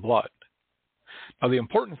flesh and blood. Now, the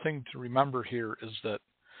important thing to remember here is that,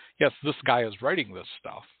 yes, this guy is writing this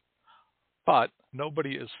stuff, but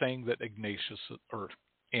nobody is saying that Ignatius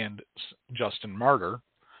and Justin Martyr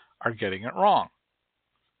are getting it wrong.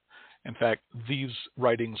 In fact, these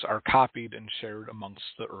writings are copied and shared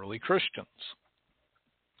amongst the early Christians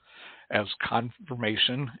as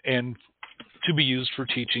confirmation and to be used for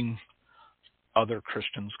teaching other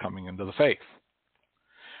Christians coming into the faith.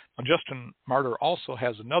 Now, Justin Martyr also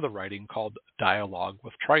has another writing called Dialogue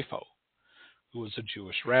with Trypho, who was a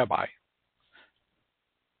Jewish rabbi,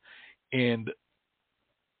 And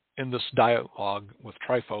in this dialogue with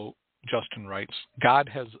Trypho, Justin writes, God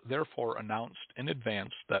has therefore announced in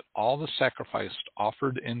advance that all the sacrifice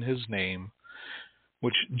offered in his name,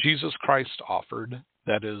 which Jesus Christ offered,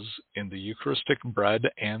 that is, in the Eucharistic bread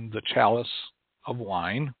and the chalice of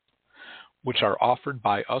wine, which are offered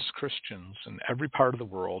by us Christians in every part of the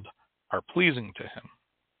world, are pleasing to him.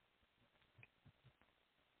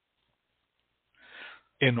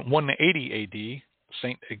 In 180 AD,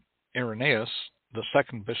 St. Irenaeus, the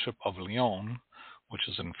second bishop of Lyon, which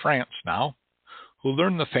is in France now, who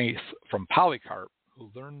learned the faith from Polycarp, who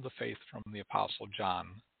learned the faith from the Apostle John.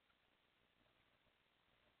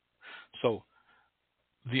 So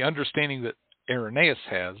the understanding that Irenaeus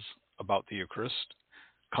has about the Eucharist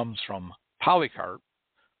comes from Polycarp,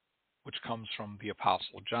 which comes from the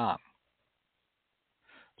Apostle John.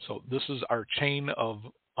 So this is our chain of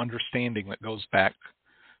understanding that goes back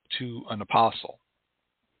to an apostle.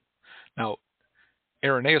 Now,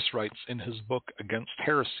 Irenaeus writes in his book Against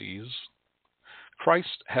Heresies,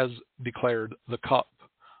 Christ has declared the cup,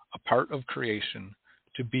 a part of creation,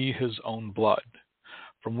 to be his own blood,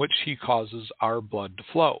 from which he causes our blood to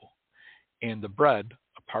flow, and the bread,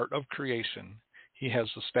 a part of creation, he has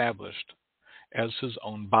established as his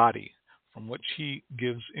own body, from which he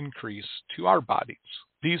gives increase to our bodies.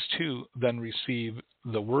 These two then receive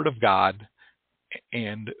the Word of God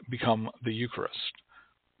and become the Eucharist,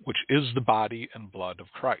 which is the body and blood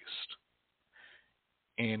of Christ.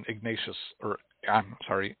 And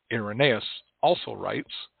Irenaeus also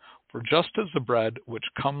writes, for just as the bread which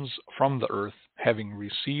comes from the earth, having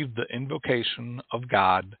received the invocation of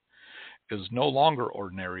God, is no longer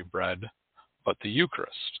ordinary bread, but the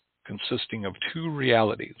Eucharist, consisting of two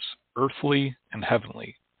realities, earthly and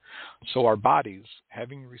heavenly, so our bodies,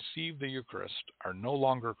 having received the Eucharist, are no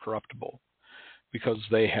longer corruptible, because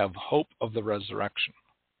they have hope of the resurrection.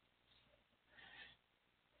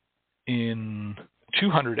 In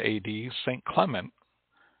 200 AD, St. Clement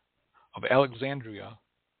of Alexandria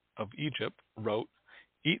of Egypt wrote,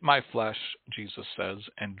 eat my flesh, Jesus says,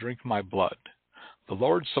 and drink my blood. The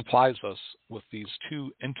Lord supplies us with these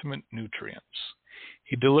two intimate nutrients.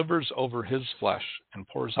 He delivers over his flesh and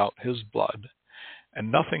pours out his blood,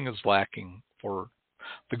 and nothing is lacking for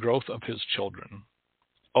the growth of his children.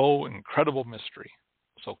 Oh, incredible mystery.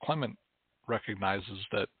 So Clement recognizes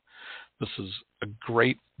that this is a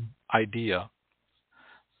great idea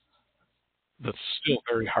that's still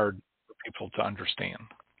very hard for people to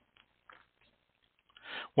understand.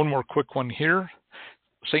 One more quick one here.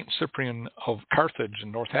 St. Cyprian of Carthage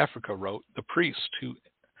in North Africa wrote, the priest who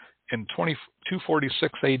in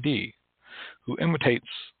 246 AD,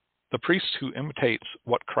 the priest who imitates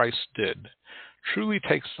what Christ did, truly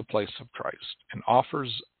takes the place of Christ and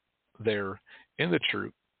offers there in the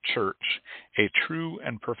church a true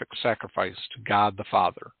and perfect sacrifice to God the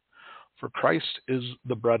Father. For Christ is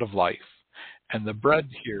the bread of life, and the bread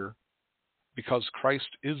here, because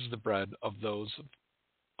Christ is the bread of those of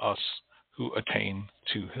us who attain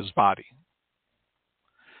to his body.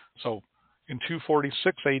 So in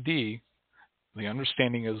 246 AD, the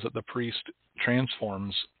understanding is that the priest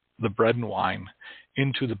transforms the bread and wine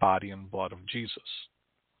into the body and blood of Jesus.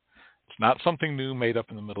 It's not something new made up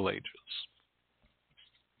in the Middle Ages.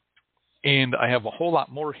 And I have a whole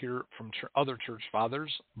lot more here from other church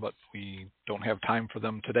fathers, but we don't have time for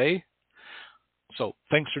them today. So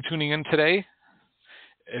thanks for tuning in today.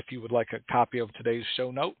 If you would like a copy of today's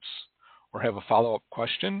show notes or have a follow-up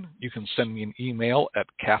question, you can send me an email at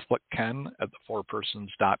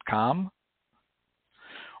catholiccen@thefourpersons.com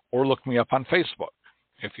or look me up on Facebook.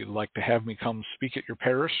 If you'd like to have me come speak at your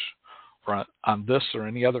parish or on this or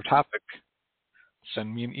any other topic,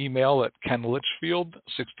 send me an email at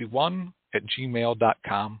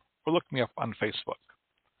kenlitchfield61@gmail.com or look me up on Facebook.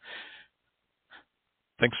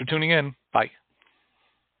 Thanks for tuning in. Bye.